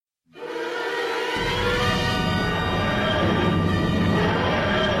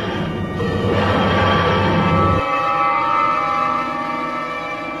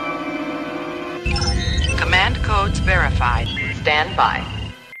stand by.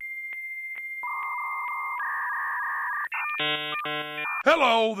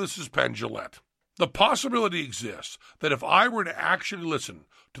 Hello, this is Penn Jillette. The possibility exists that if I were to actually listen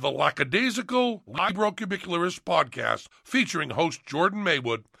to the Lackadaisical Librocubicularist podcast featuring host Jordan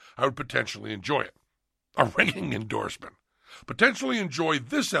Maywood, I would potentially enjoy it. A ringing endorsement. Potentially enjoy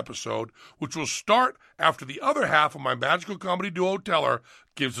this episode, which will start after the other half of my magical comedy duo Teller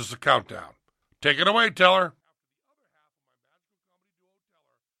gives us a countdown. Take it away, Teller.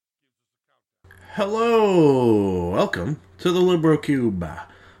 Hello, welcome to the Librocube.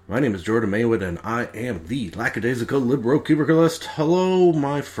 My name is Jordan Maywood, and I am the Lackadaisical Librocubicularist. Hello,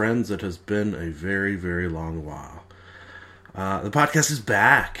 my friends. It has been a very, very long while. The podcast is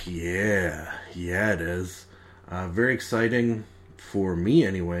back. Yeah, it is. Very exciting for me,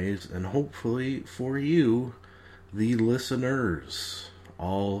 anyways, and hopefully for you, the listeners.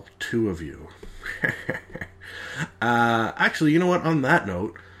 All two of you. Actually, you know what? On that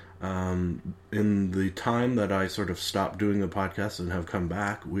note, in the time that I sort of stopped doing the podcast and have come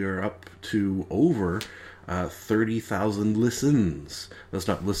back, we are up to over 30,000 listens. That's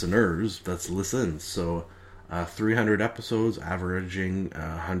not listeners, that's listens. So 300 episodes, averaging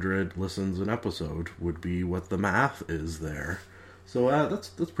 100 listens an episode would be what the math is there. So that's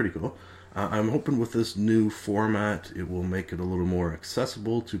pretty cool. I'm hoping with this new format, it will make it a little more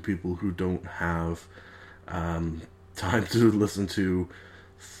accessible to people who don't have time to listen to,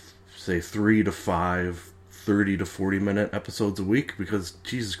 say, 3 to 5, 30 to 40 minute episodes a week, because,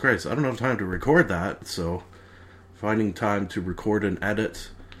 Jesus Christ, I don't have time to record that, so finding time to record and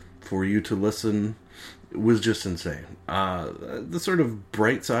edit for you to listen was just insane. The sort of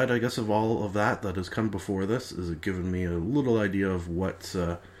bright side, I guess, of all of that has come before this is it given me a little idea of what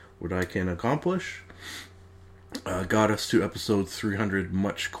I can accomplish. Got us to episode 300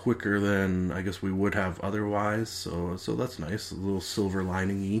 much quicker than I guess we would have otherwise, so that's nice, a little silver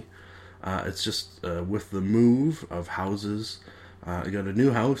lining-y. It's just with the move of houses, I got a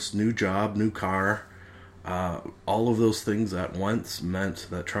new house, new job, new car. All of those things at once meant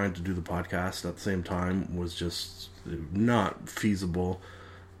that trying to do the podcast at the same time was just not feasible.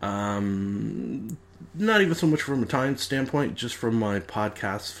 Not even so much from a time standpoint, just from my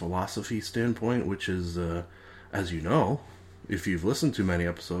podcast philosophy standpoint, which is, as you know, if you've listened to many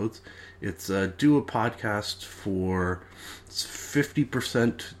episodes, it's do a podcast for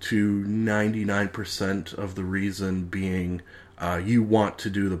 50% to 99% of the reason being you want to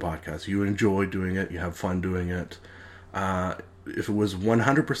do the podcast. You enjoy doing it. You have fun doing it. If it was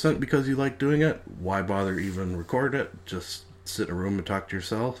 100% because you like doing it, why bother even record it? Just sit in a room and talk to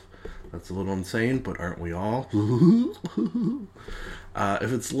yourself. That's a little insane, but aren't we all?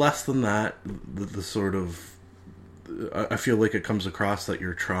 If it's less than that, the sort of... I feel like it comes across that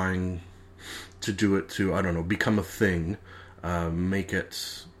you're trying to do it to, I don't know, become a thing. Make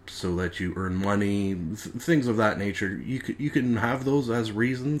it so that you earn money, things of that nature. You can have those as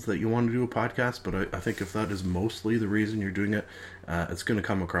reasons that you want to do a podcast, but I think if that is mostly the reason you're doing it, it's going to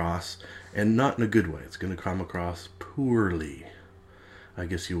come across, and not in a good way. It's going to come across poorly, I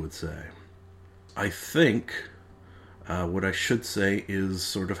guess you would say. I think what I should say is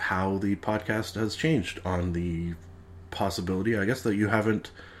sort of how the podcast has changed on the possibility, I guess, that you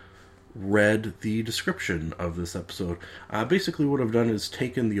haven't read the description of this episode. Basically what I've done is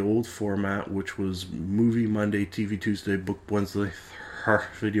taken the old format, which was Movie Monday, TV Tuesday, Book Wednesday,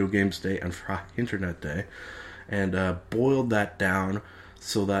 Video Games Day, and Internet Day, and boiled that down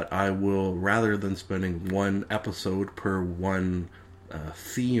so that I will, rather than spending one episode per one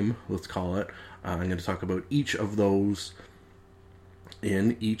theme, let's call it, I'm going to talk about each of those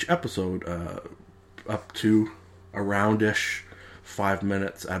in each episode, up to around-ish 5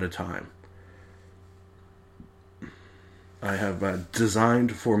 minutes at a time. I have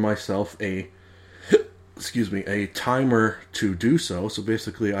designed for myself a timer to do so. So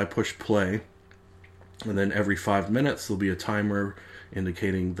basically I push play, and then every 5 minutes there'll be a timer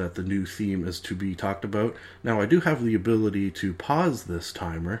indicating that the new theme is to be talked about. Now I do have the ability to pause this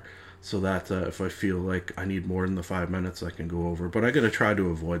timer so that if I feel like I need more than the 5 minutes, I can go over. But I gotta try to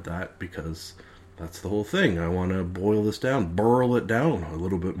avoid that, because that's the whole thing. I want to boil this down, burl it down a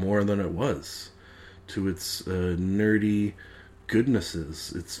little bit more than it was, to its nerdy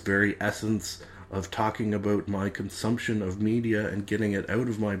goodnesses, its very essence of talking about my consumption of media and getting it out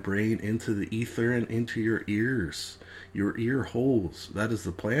of my brain into the ether and into your ears, your ear holes. That is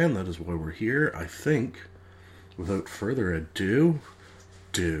the plan. That is why we're here. I think, without further ado,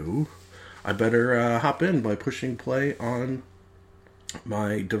 I better hop in by pushing play on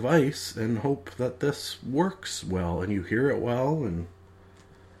my device and hope that this works well and you hear it well and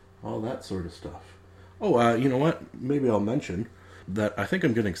all that sort of stuff. Oh, you know what? Maybe I'll mention that I think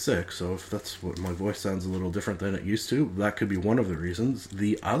I'm getting sick, so if that's what my voice sounds a little different than it used to, that could be one of the reasons.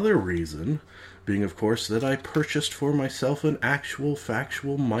 The other reason being, of course, that I purchased for myself an actual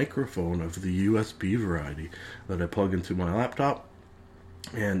factual microphone of the USB variety that I plug into my laptop,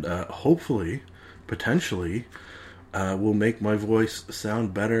 and hopefully, potentially, will make my voice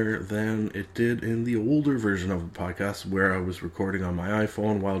sound better than it did in the older version of the podcast where I was recording on my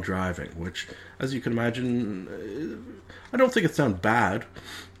iPhone while driving, which, as you can imagine, I don't think it sounded bad,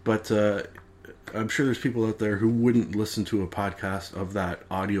 but I'm sure there's people out there who wouldn't listen to a podcast of that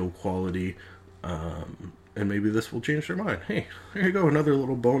audio quality, and maybe this will change their mind. Hey, there you go, another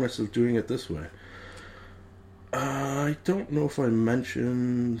little bonus of doing it this way. I don't know if I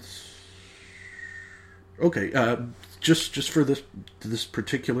mentioned... Okay, just for this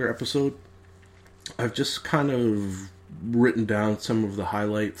particular episode, I've just kind of written down some of the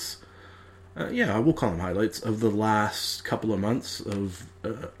highlights. I will call them highlights of the last couple of months of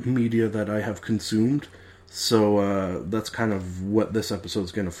media that I have consumed. So that's kind of what this episode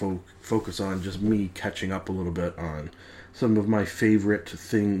is going to focus on, just me catching up a little bit on some of my favorite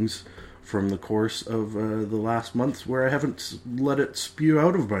things from the course of the last months where I haven't let it spew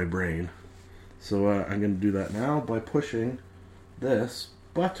out of my brain. So I'm going to do that now by pushing this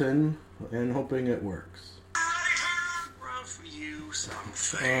button and hoping it works.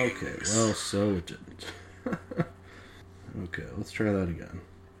 Okay, well, so it didn't. Okay, let's try that again.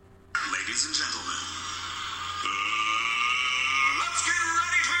 Ladies and gentlemen, let's get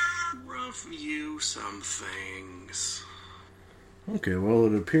ready to review some things. Okay, well,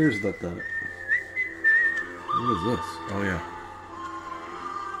 it appears that the... What is this? Oh, yeah.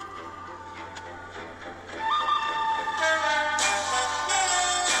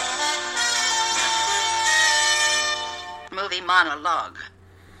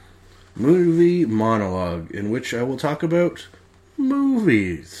 Movie monologue, in which I will talk about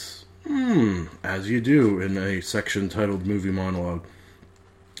movies. As you do in a section titled Movie Monologue.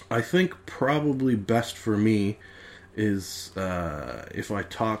 I think probably best for me is if I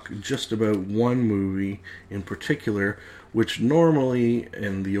talk just about one movie in particular, which normally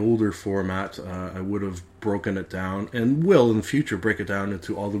in the older format I would have broken it down, and will in the future break it down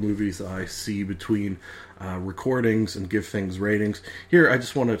into all the movies I see between recordings and give things ratings. Here I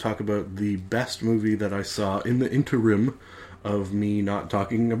just want to talk about the best movie that I saw in the interim of me not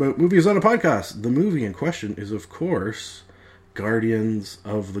talking about movies on a podcast. The movie in question is, of course, Guardians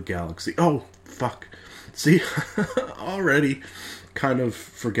of the Galaxy. Oh, fuck. See, already kind of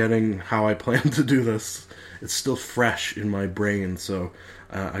forgetting how I plan to do this. It's still fresh in my brain, so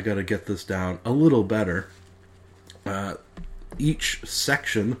I gotta get this down a little better. Each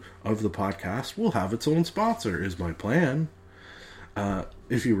section of the podcast will have its own sponsor, is my plan.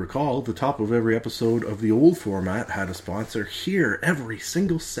 If you recall, the top of every episode of the old format had a sponsor. Here, every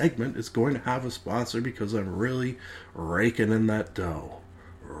single segment is going to have a sponsor because I'm really raking in that dough.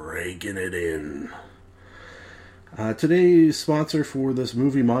 Raking it in. Today's sponsor for this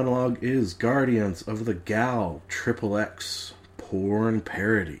movie monologue is Guardians of the Gal XXX Porn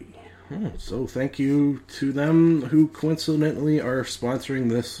Parody. So thank you to them who coincidentally are sponsoring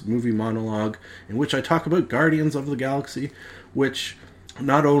this movie monologue in which I talk about Guardians of the Galaxy, which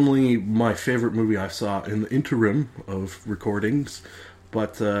not only my favorite movie I saw in the interim of recordings,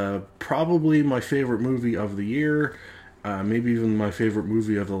 but probably my favorite movie of the year, maybe even my favorite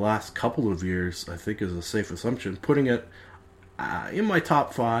movie of the last couple of years, I think is a safe assumption. Putting it in my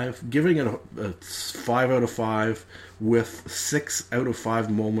top 5, giving it a 5 out of 5 with 6 out of 5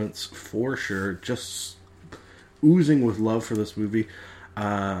 moments for sure, just oozing with love for this movie.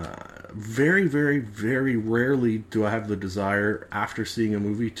 Very, very, very rarely do I have the desire after seeing a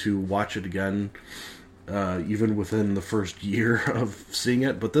movie to watch it again, even within the first year of seeing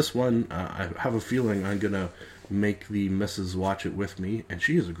it. But this one, I have a feeling I'm going to make the missus watch it with me, and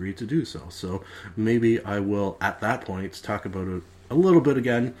she has agreed to do so. So maybe I will, at that point, talk about it a little bit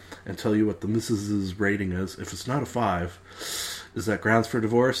again and tell you what the missus's rating is. If it's not a 5, is that grounds for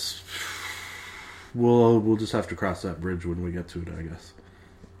divorce? We'll just have to cross that bridge when we get to it, I guess.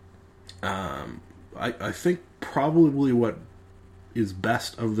 I think probably what is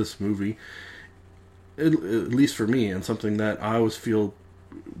best of this movie, at least for me, and something that I always feel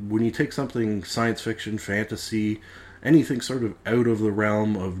when you take something science fiction, fantasy, anything sort of out of the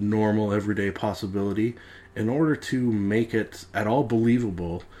realm of normal everyday possibility, in order to make it at all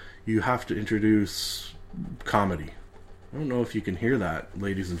believable, you have to introduce comedy. I don't know if you can hear that,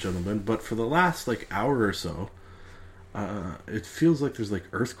 ladies and gentlemen, but for the last hour or so, it feels like there's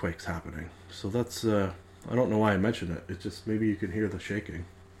earthquakes happening. So that's I don't know why I mentioned it. It's just maybe you can hear the shaking.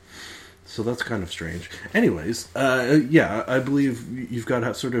 So that's kind of strange. Anyways, yeah, I believe you've got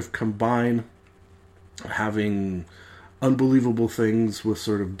to sort of combine having unbelievable things with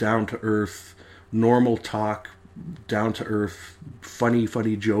sort of down-to-earth, normal talk, down-to-earth,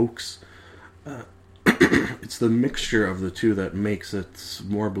 funny jokes. It's the mixture of the two that makes it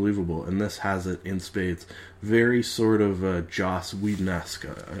more believable, and this has it in spades. Very sort of Joss Whedon-esque.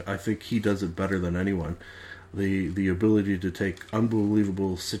 I think he does it better than anyone. The ability to take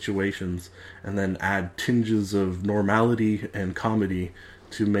unbelievable situations and then add tinges of normality and comedy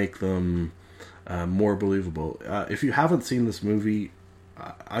to make them more believable. If you haven't seen this movie,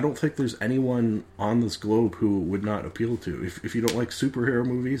 I don't think there's anyone on this globe who would not appeal to. If you don't like superhero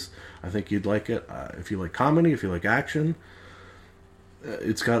movies, I think you'd like it. If you like comedy, if you like action,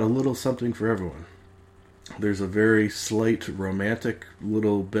 it's got a little something for everyone. There's a very slight romantic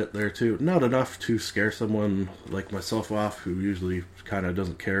little bit there too. Not enough to scare someone like myself off, who usually kind of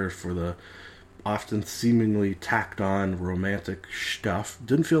doesn't care for the often seemingly tacked on romantic stuff.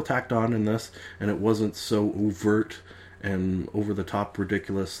 Didn't feel tacked on in this, and it wasn't so overt and over-the-top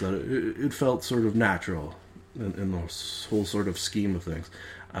ridiculous that it felt sort of natural in the whole sort of scheme of things.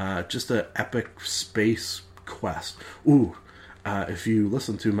 Just an epic space quest. Ooh, if you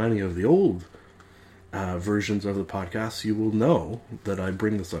listen to many of the old versions of the podcast, you will know that I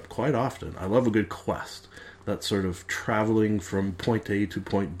bring this up quite often. I love a good quest. That sort of traveling from point A to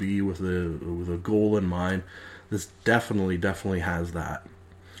point B with a goal in mind. This definitely has that.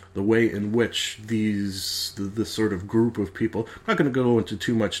 The way in which this sort of group of people, I'm not going to go into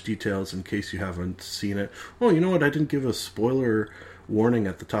too much details in case you haven't seen it. Oh, you know what? I didn't give a spoiler warning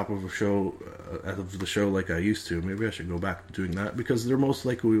at the top of the show like I used to. Maybe I should go back to doing that, because there most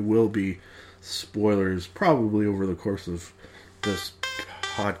likely will be spoilers probably over the course of this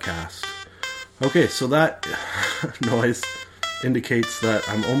podcast. Okay, so that noise indicates that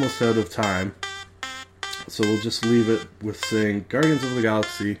I'm almost out of time. So we'll just leave it with saying Guardians of the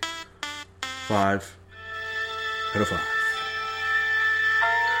Galaxy 5 out of 5.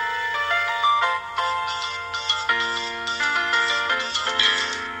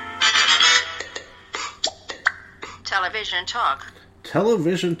 Television talk.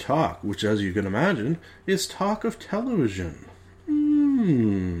 Television talk, which, as you can imagine, is talk of television.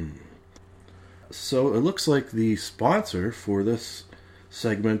 So it looks like the sponsor for this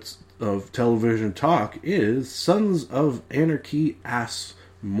segment of television talk is Sons of Anarchy Ass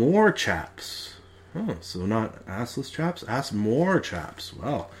More Chaps. Oh, so not assless chaps, ass more chaps.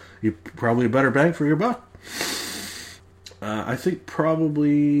 Well, you probably a better bang for your buck. I think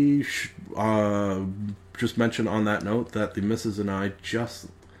probably just mention on that note that the missus and I just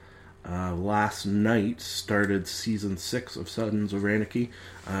last night started season 6 of Sons of Anarchy.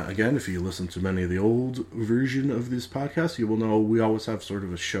 Again, if you listen to many of the old version of this podcast, you will know we always have sort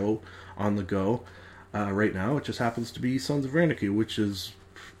of a show on the go. Right now, it just happens to be Sons of Anarchy, which is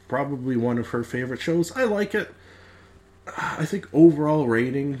probably one of her favorite shows. I like it. I think overall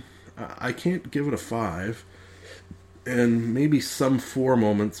rating, I can't give it a 5, and maybe some 4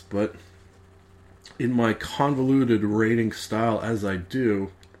 moments, but in my convoluted rating style as I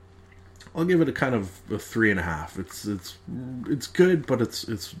do, I'll give it a kind of a 3.5. It's good, but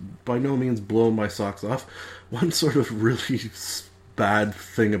it's by no means blown my socks off. One sort of really bad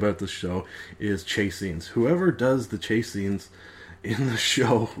thing about the show is chase scenes. Whoever does the chase scenes in the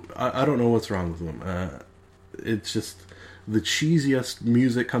show, I don't know what's wrong with them. It's just the cheesiest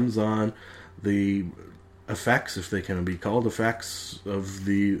music comes on. The effects, if they can be called effects, of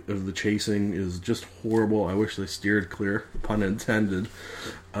the chasing is just horrible. I wish they steered clear, pun intended,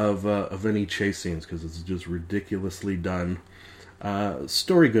 of any chase scenes, because it's just ridiculously done.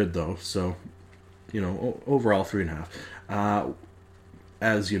 Story good though, so overall 3.5.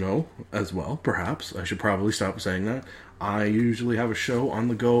 As you know, as well, perhaps I should probably stop saying that, I usually have a show on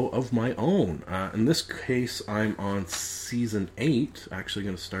the go of my own. In this case, I'm on season 8. Actually,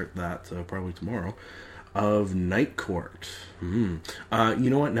 going to start that probably tomorrow. Of Night Court. You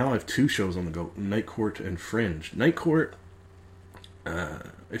know what? Now I have 2 shows on the go. Night Court and Fringe. Night Court,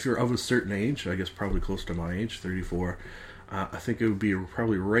 if you're of a certain age, I guess probably close to my age, 34, I think it would be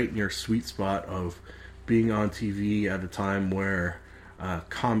probably right in your sweet spot of being on TV at a time where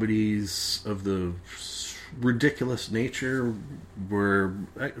comedies of the ridiculous nature were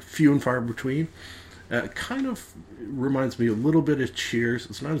few and far between. Kind of reminds me a little bit of Cheers.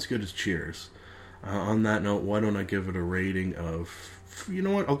 It's not as good as Cheers. On that note, why don't I give it a rating of, you know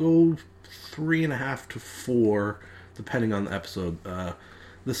what, I'll go 3.5 to 4, depending on the episode.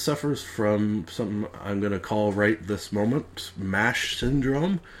 This suffers from something I'm going to call right this moment, MASH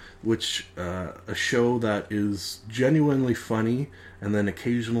syndrome, which a show that is genuinely funny and then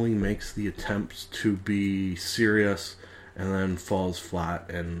occasionally makes the attempts to be serious and then falls flat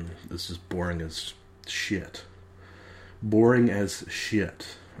and is just boring as shit. Boring as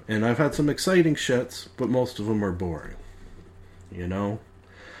shit. And I've had some exciting shits, but most of them are boring. You know?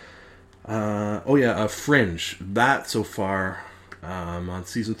 Fringe. That so far, on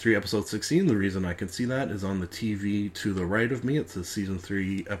Season 3, Episode 16, the reason I can see that is on the TV to the right of me. It says Season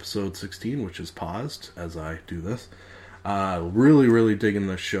 3, Episode 16, which is paused as I do this. Really, really digging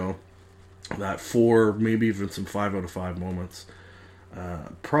this show. That 4, maybe even some 5 out of 5 moments.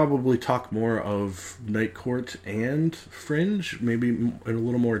 Probably talk more of Night Court and Fringe, maybe in a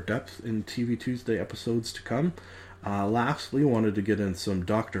little more depth in TV Tuesday episodes to come. Lastly, wanted to get in some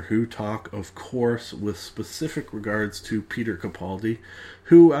Doctor Who talk, of course, with specific regards to Peter Capaldi,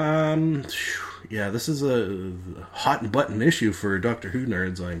 who, this is a hot button issue for Doctor Who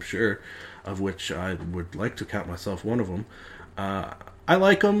nerds, I'm sure, of which I would like to count myself one of them. I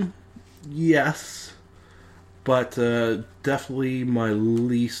like him, yes, but definitely my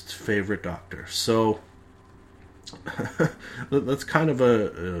least favorite Doctor. So that's kind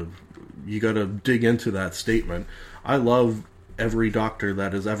of you gotta dig into that statement. I love every Doctor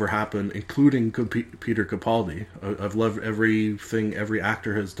that has ever happened, including Peter Capaldi. I've loved everything every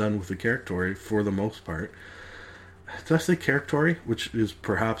actor has done with the character for the most part. Did I say character? Which is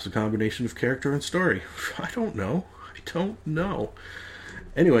perhaps a combination of character and story. I don't know.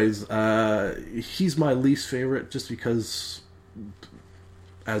 Anyways, he's my least favorite just because,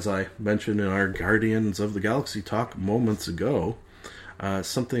 as I mentioned in our Guardians of the Galaxy talk moments ago,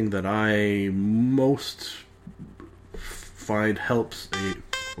 something that I most find helps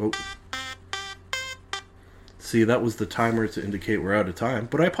See, that was the timer to indicate we're out of time,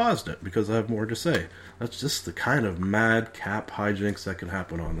 but I paused it because I have more to say. That's just the kind of madcap hijinks that can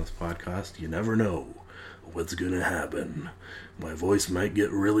happen on this podcast. You never know what's going to happen. My voice might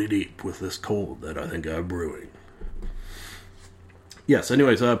get really deep with this cold that I think I'm brewing. Yes,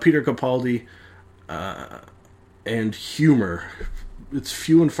 anyways, Peter Capaldi and humor. It's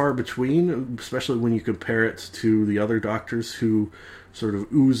few and far between, especially when you compare it to the other Doctors who sort of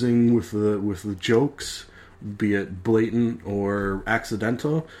oozing with the jokes, be it blatant or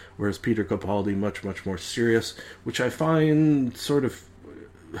accidental, whereas Peter Capaldi much, much more serious, which I find sort of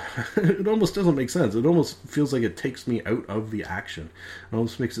it almost doesn't make sense. It almost feels like it takes me out of the action. It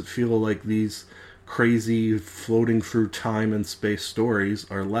almost makes it feel like these crazy floating through time and space stories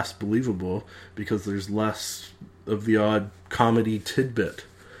are less believable because there's less of the odd comedy tidbit.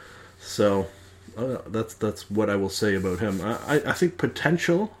 So that's what I will say about him. I think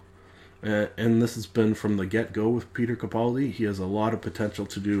potential, and this has been from the get-go with Peter Capaldi, he has a lot of potential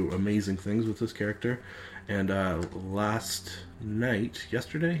to do amazing things with this character. And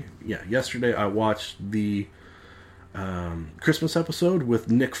yesterday I watched the Christmas episode with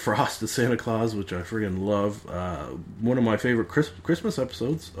Nick Frost as Santa Claus, which I friggin' love. One of my favorite Christmas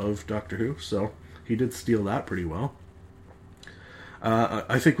episodes of Doctor Who, so he did steal that pretty well.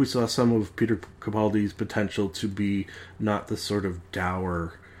 I think we saw some of Peter Capaldi's potential to be not the sort of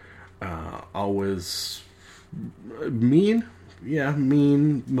dour, always mean,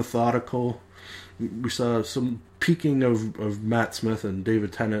 methodical. We saw some peeking of Matt Smith and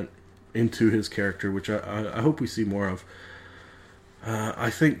David Tennant into his character, which I hope we see more of. I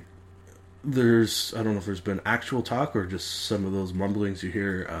think I don't know if there's been actual talk or just some of those mumblings you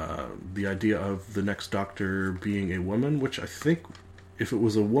hear, the idea of the next Doctor being a woman, which I think if it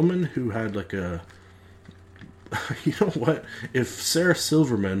was a woman who had like a... You know what? If Sarah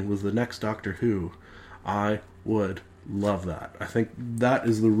Silverman was the next Doctor Who, I would love that. I think that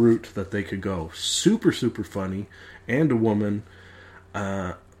is the route that they could go. Super, super funny, and a woman,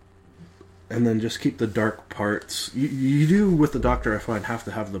 and then just keep the dark parts. You do, with the Doctor, I find, have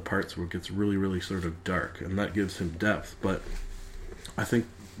to have the parts where it gets really, really sort of dark, and that gives him depth, but I think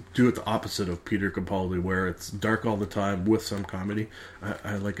do it the opposite of Peter Capaldi, where it's dark all the time with some comedy.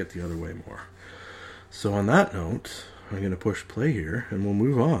 I like it the other way more. So on that note, I'm going to push play here, and we'll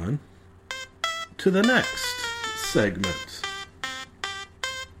move on to the next segment.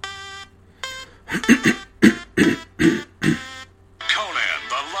 Conan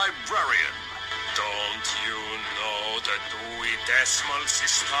the Librarian. Don't you know the Dewey Decimal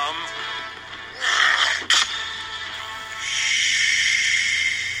System?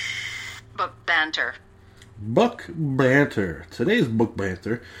 Book banter. Book banter. Today's book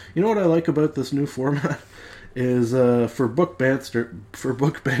banter. You know what I like about this new format is for book banter.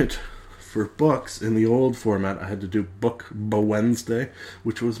 for books in the old format, I had to do Book Wednesday,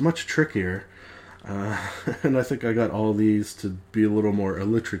 which was much trickier. And I think I got all these to be a little more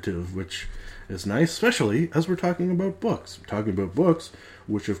alliterative, which is nice, especially as we're talking about books. We're talking about books,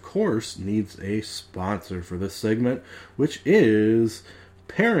 which of course needs a sponsor for this segment, which is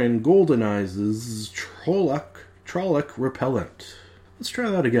Perrin Goldeneye's Trolloc Repellent. Let's try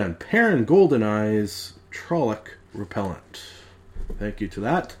that again. Perrin Goldeneye's Trolloc Repellent. Thank you to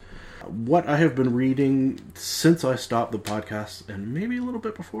that. What I have been reading since I stopped the podcast, and maybe a little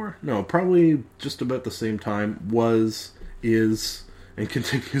bit before, no, probably just about the same time, is, and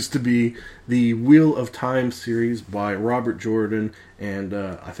continues to be the Wheel of Time series by Robert Jordan, and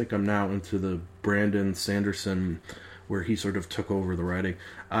I think I'm now into the Brandon Sanderson, where he sort of took over the writing.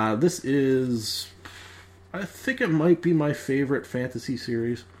 This is, I think it might be my favorite fantasy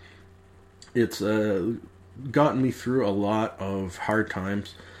series. It's gotten me through a lot of hard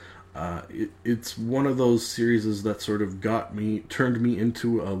times. It's one of those series that sort of turned me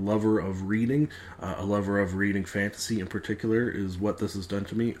into a lover of reading. A lover of reading fantasy in particular is what this has done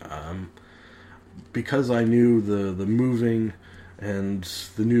to me. Because I knew the moving and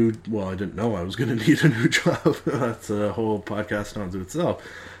the new, well, I didn't know I was going to need a new job. That's a whole podcast onto itself.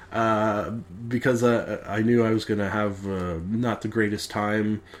 Because I knew I was going to have not the greatest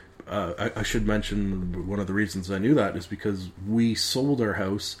time. I should mention one of the reasons I knew that is because we sold our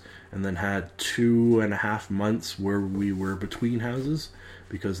house and then had 2.5 months where we were between houses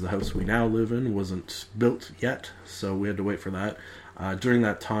because the house we now live in wasn't built yet, so we had to wait for that. During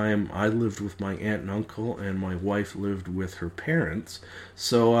that time, I lived with my aunt and uncle, and my wife lived with her parents,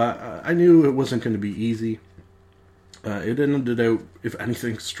 so I knew it wasn't going to be easy. It ended out, if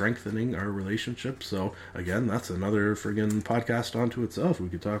anything, strengthening our relationship, so again, that's another friggin' podcast onto itself we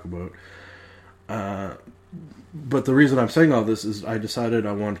could talk about. But the reason I'm saying all this is I decided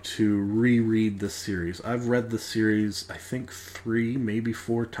I wanted to reread this series. I've read this series, I think 3, maybe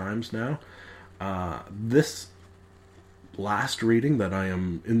 4 times now. This last reading that I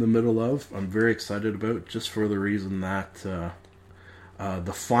am in the middle of, I'm very excited about, just for the reason that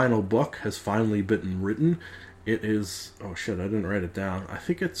the final book has finally been written. It is, oh shit, I didn't write it down. I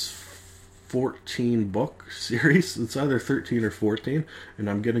think it's 14 book series. It's either 13 or 14, and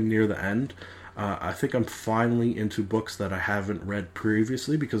I'm getting near the end. I think I'm finally into books that I haven't read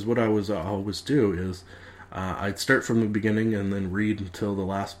previously, because what I always do is I'd start from the beginning and then read until the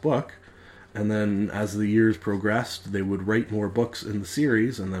last book, and then as the years progressed, they would write more books in the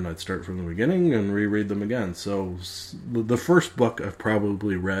series, and then I'd start from the beginning and reread them again. So the first book I've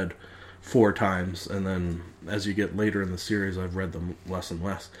probably read 4 times, and then as you get later in the series, I've read them less and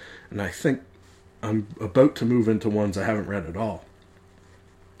less. And I think I'm about to move into ones I haven't read at all.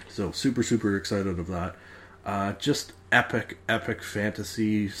 So super, super excited of that. Just epic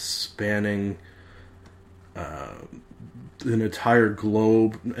fantasy spanning an entire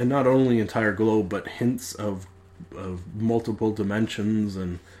globe, and not only entire globe, but hints of multiple dimensions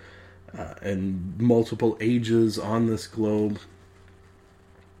and multiple ages on this globe.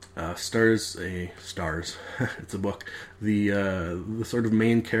 Stars. It's a book. The sort of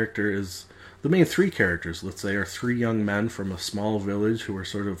main character is, the main 3 characters, let's say, are 3 young men from a small village who are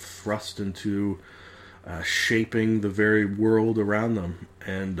sort of thrust into shaping the very world around them,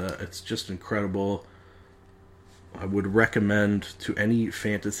 and it's just incredible. I would recommend to any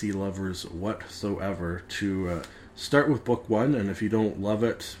fantasy lovers whatsoever to start with book 1, and if you don't love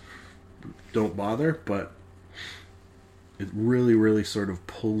it, don't bother, but it really, really sort of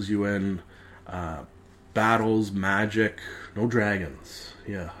pulls you in. Battles, magic, no dragons.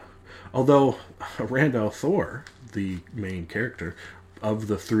 Yeah. Although Randall Thor, the main character of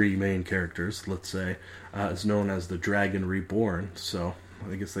the 3 main characters, let's say, is known as the Dragon Reborn. So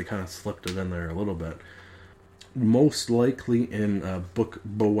I guess they kind of slipped it in there a little bit. Most likely in Book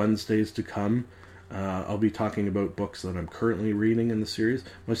Wednesdays to come, I'll be talking about books that I'm currently reading in the series.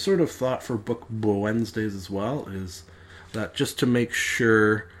 My sort of thought for Book Wednesdays as well is that just to make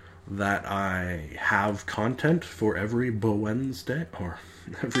sure that I have content for every Wednesday, or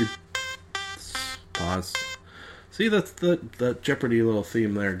every pause. See, that Jeopardy little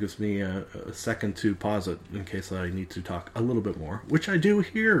theme there gives me a second to pause it in case I need to talk a little bit more, which I do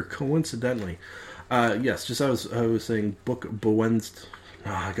here, coincidentally. Yes, just I was saying Book Wednesday.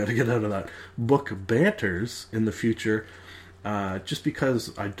 I gotta get out of that. Book banters in the future. Just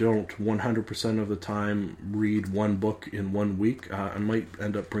because I don't 100% of the time read one book in 1 week, I might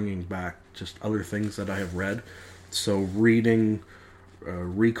end up bringing back just other things that I have read. So reading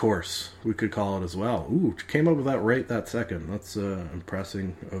recourse, we could call it as well. Ooh, came up with that right that second. That's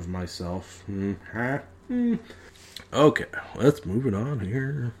impressing of myself. Okay, let's move it on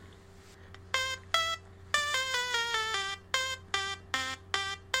here.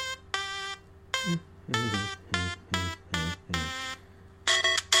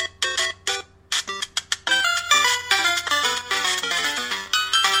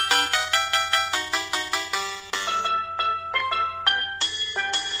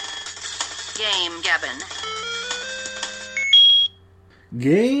 Game Gabbin.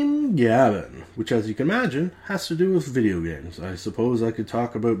 Game Gabbin, which, as you can imagine, has to do with video games. I suppose I could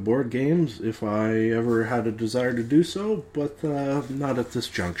talk about board games if I ever had a desire to do so, but not at this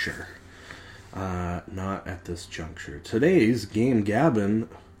juncture. Not at this juncture. Today's Game Gabbin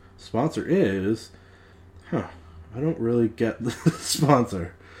sponsor is... I don't really get the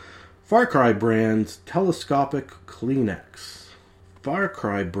sponsor. Far Cry brand Telescopic Kleenex. Far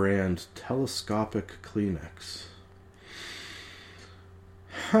Cry brand Telescopic Kleenex.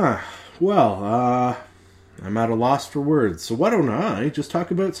 Well, I'm at a loss for words, so why don't I just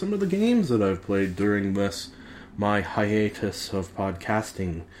talk about some of the games that I've played during my hiatus of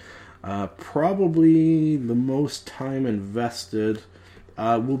podcasting. Probably the most time invested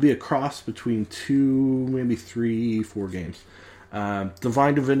will be a cross between 2, maybe 3, 4 games.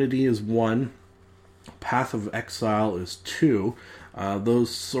 Divine Divinity is 1. Path of Exile is 2. Those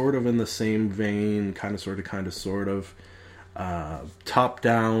sort of in the same vein, kind of.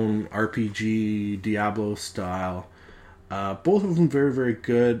 Top-down RPG Diablo style. Both of them very, very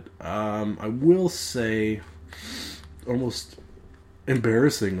good. I will say, almost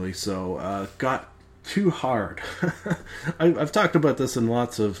embarrassingly so, got too hard. I've talked about this in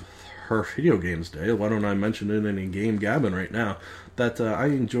lots of her video games day. Why don't I mention it in a Game Gabbin right now? That I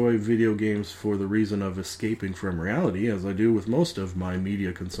enjoy video games for the reason of escaping from reality, as I do with most of my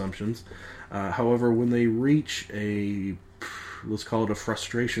media consumptions. However, when they reach a, let's call it a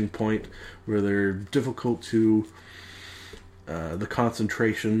frustration point, where they're difficult to, the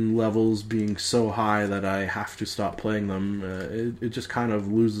concentration levels being so high that I have to stop playing them, it just kind of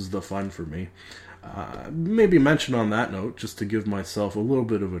loses the fun for me. Maybe mention on that note, just to give myself a little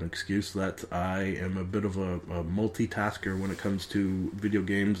bit of an excuse, that I am a bit of a multitasker when it comes to video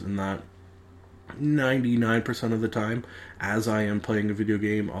games, in that 99% of the time, as I am playing a video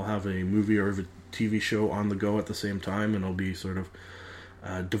game, I'll have a movie or a TV show on the go at the same time, and I'll be sort of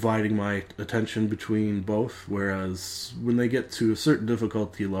dividing my attention between both, whereas when they get to a certain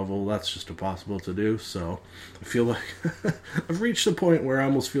difficulty level, that's just impossible to do. So I feel like I've reached a point where I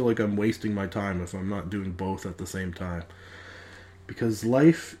almost feel like I'm wasting my time if I'm not doing both at the same time. Because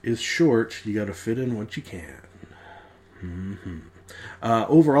life is short, you gotta fit in what you can.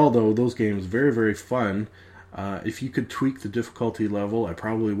 Overall, though, those games, very, very fun. If you could tweak the difficulty level, I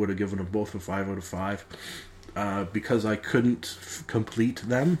probably would have given them both a 5 out of 5. Because I couldn't complete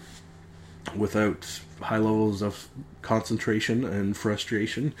them without high levels of concentration and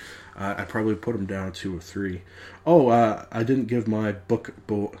frustration, I probably put them down to a 3. I didn't give my book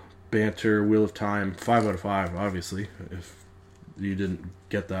banter Wheel of Time 5 out of 5, obviously, if you didn't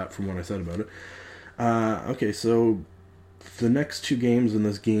get that from what I said about it. Okay, so the next 2 games in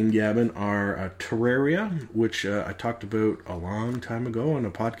this Game Gabbin are Terraria, which I talked about a long time ago on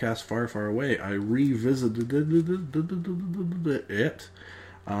a podcast far, far away. I revisited it.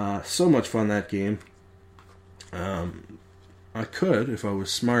 So much fun, that game. I could, if I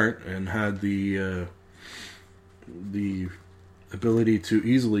was smart and had the ability to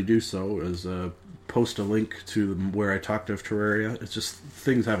easily do so, is post a link to where I talked of Terraria. It's just,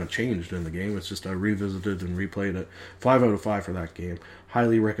 things haven't changed in the game. It's just I revisited and replayed it. 5 out of 5 for that game.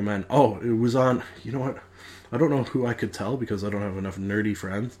 Highly recommend. It was on, you know what? I don't know who I could tell because I don't have enough nerdy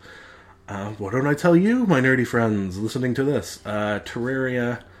friends. Why don't I tell you, my nerdy friends, listening to this?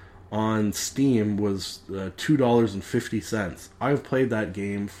 Terraria on Steam was $2.50. I've played that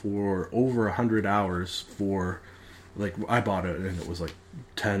game for over 100 hours for, I bought it and it was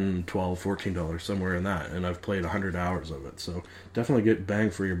 $10, $12, $14, somewhere in that, and I've played 100 hours of it, so definitely get bang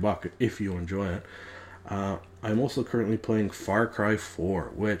for your buck if you enjoy it. I'm also currently playing Far Cry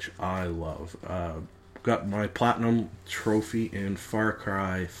 4, which I love. Got my Platinum Trophy in Far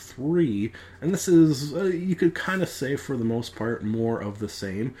Cry 3, and this is, you could kind of say for the most part, more of the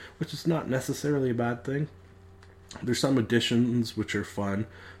same, which is not necessarily a bad thing. There's some additions which are fun,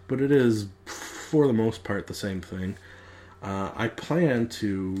 but it is, for the most part, the same thing. I plan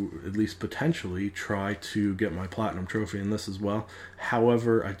to, at least potentially, try to get my Platinum Trophy in this as well.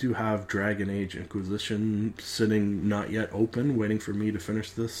 However, I do have Dragon Age Inquisition sitting not yet open, waiting for me to finish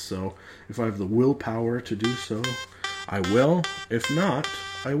this, so if I have the willpower to do so, I will. If not,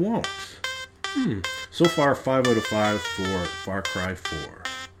 I won't. So far, 5 out of 5 for Far Cry 4.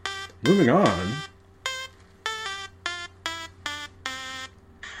 Moving on.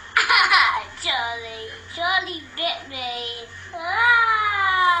 Charlie bit me. Ah!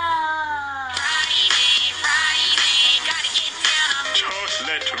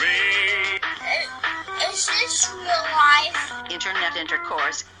 internet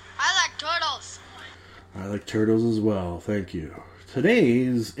intercourse. I like turtles. I like turtles as well, thank you.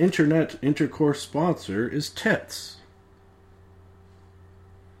 Today's internet intercourse sponsor is Tits.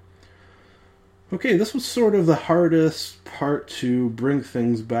 Okay, this was sort of the hardest part to bring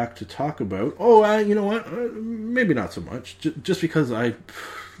things back to talk about. You know what? Maybe not so much. Just because I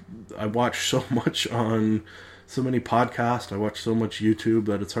watch so much on so many podcasts, I watch so much YouTube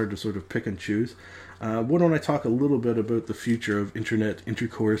that it's hard to sort of pick and choose. Why don't I talk a little bit about the future of internet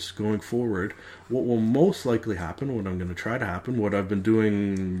intercourse going forward? What will most likely happen, what I'm going to try to happen, what I've been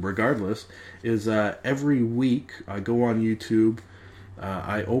doing regardless, is every week I go on YouTube,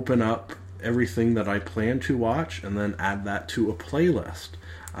 I open up everything that I plan to watch and then add that to a playlist.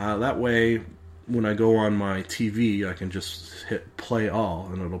 That way, when I go on my TV, I can just hit play all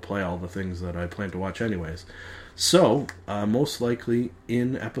and it'll play all the things that I plan to watch anyways. So, most likely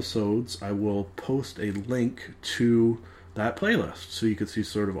in episodes, I will post a link to that playlist so you can see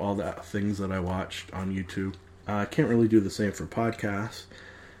sort of all the things that I watched on YouTube. I can't really do the same for podcasts.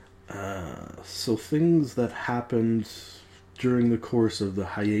 So things that happened during the course of the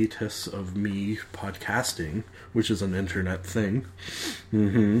hiatus of me podcasting, which is an internet thing,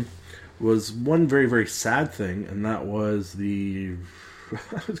 was one very, very sad thing, and that was I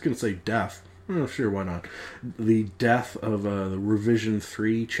was going to say death. Oh, sure, why not? The death of the Revision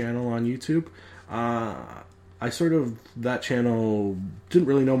 3 channel on YouTube. That channel didn't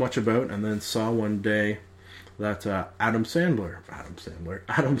really know much about, and then saw one day that Adam Sessler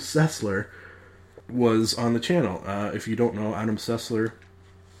was on the channel. If you don't know Adam Sessler,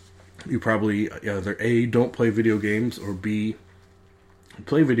 you probably either A, don't play video games, or B,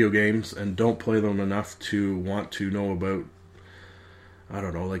 play video games and don't play them enough to want to know about, I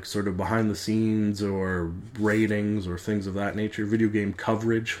don't know, like sort of behind the scenes or ratings or things of that nature, video game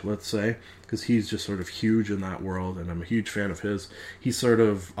coverage, let's say, because he's just sort of huge in that world, and I'm a huge fan of his. He's sort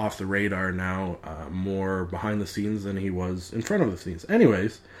of off the radar now, more behind the scenes than he was in front of the scenes.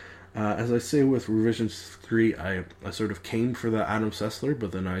 Anyways, as I say with Revision 3, I sort of came for the Adam Sessler,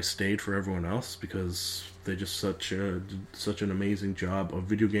 but then I stayed for everyone else because they just such an amazing job of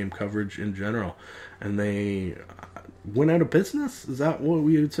video game coverage in general. And they went out of business? Is that what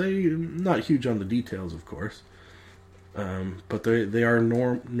we would say? Not huge on the details, of course. But they are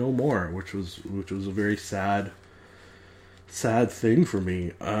no more, which was a very sad thing for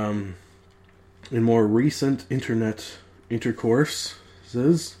me. In more recent internet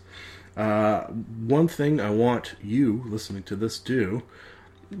intercourses, one thing I want you listening to this do,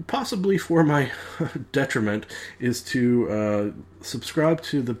 possibly for my detriment, is to subscribe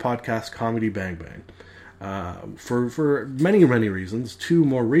to the podcast Comedy Bang Bang. For many, many reasons. Two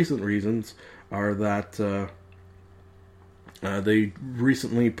more recent reasons are that they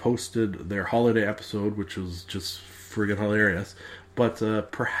recently posted their holiday episode, which was just friggin' hilarious.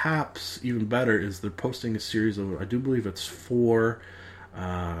 But perhaps even better is they're posting a series of, I do believe it's 4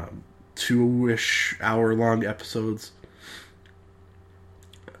 2-ish hour-long episodes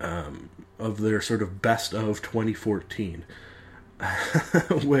of their sort of best of 2014.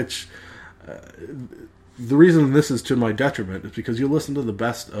 Which, the reason this is to my detriment is because you listen to the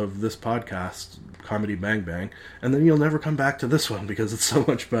best of this podcast, Comedy Bang Bang, and then you'll never come back to this one because it's so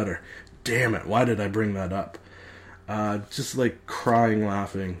much better. Damn it, why did I bring that up? Just like crying,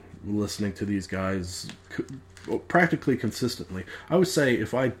 laughing, listening to these guys practically consistently. I would say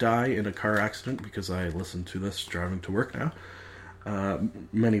if I die in a car accident, because I listen to this driving to work now,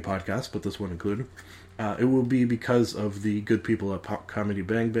 many podcasts, but this one included, it will be because of the good people at Comedy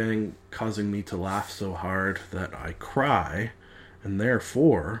Bang Bang causing me to laugh so hard that I cry, and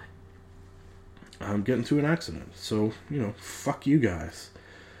therefore I'm getting into an accident. So, fuck you guys.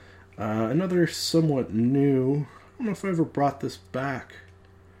 Another somewhat new, I don't know if I ever brought this back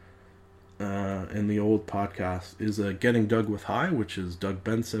in the old podcast, is Getting Doug with High, which is Doug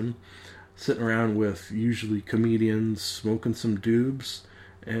Benson sitting around with usually comedians, smoking some doobs,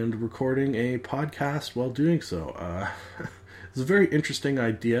 and recording a podcast while doing so. It's a very interesting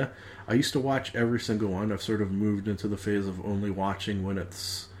idea. I used to watch every single one. I've sort of moved into the phase of only watching when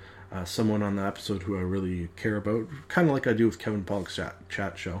it's someone on the episode who I really care about, kind of like I do with Kevin Pollak's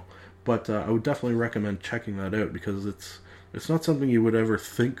chat show. But I would definitely recommend checking that out, because it's not something you would ever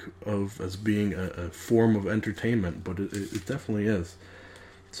think of as being a form of entertainment, but it definitely is.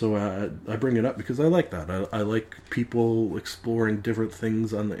 So I bring it up because I like that. I like people exploring different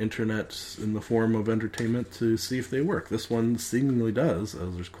things on the internet in the form of entertainment to see if they work. This one seemingly does,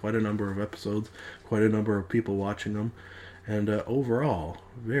 as there's quite a number of episodes, quite a number of people watching them, and overall,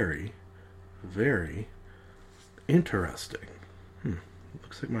 very, very interesting.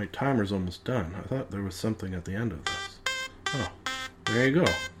 Looks like my timer's almost done. I thought there was something at the end of this. Oh, there you go.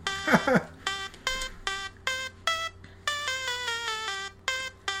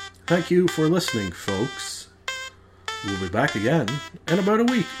 Thank you for listening, folks. We'll be back again in about a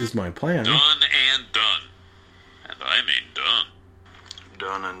week, is my plan. Done and done. And I mean done.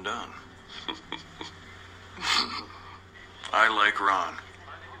 Done and done. I like Ron.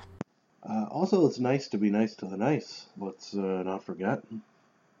 Also, it's nice to be nice to the nice. Let's not forget.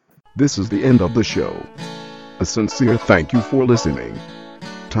 This is the end of the show. A sincere thank you for listening.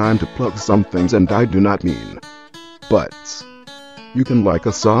 Time to plug some things, and I do not mean butts. You can like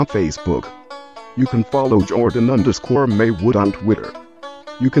us on Facebook. You can follow Jordan_Maywood on Twitter.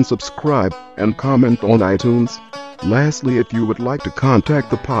 You can subscribe and comment on iTunes. Lastly, if you would like to contact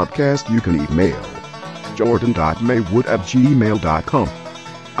the podcast, you can email jordan.maywood@gmail.com.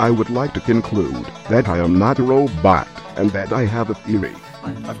 I would like to conclude that I am not a robot and that I have a theory.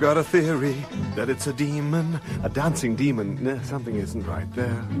 I've got a theory that it's a demon, a dancing demon. Something isn't right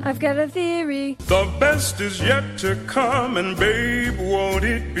there. I've got a theory. The best is yet to come, and babe, won't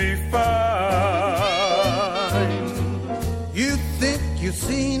it be fine? You think you've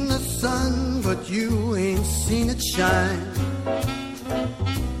seen the sun, but you ain't seen it shine.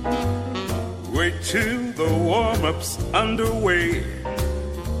 Wait till the warm-up's underway.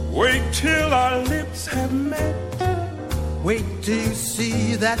 Wait till our lips have met. Wait till you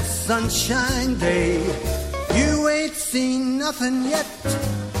see that sunshine day. You ain't seen nothing yet.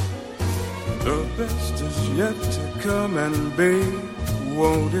 The best is yet to come, and babe,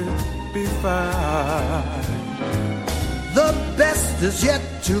 won't it be fine? The best is yet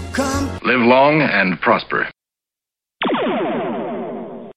to come. Live long and prosper.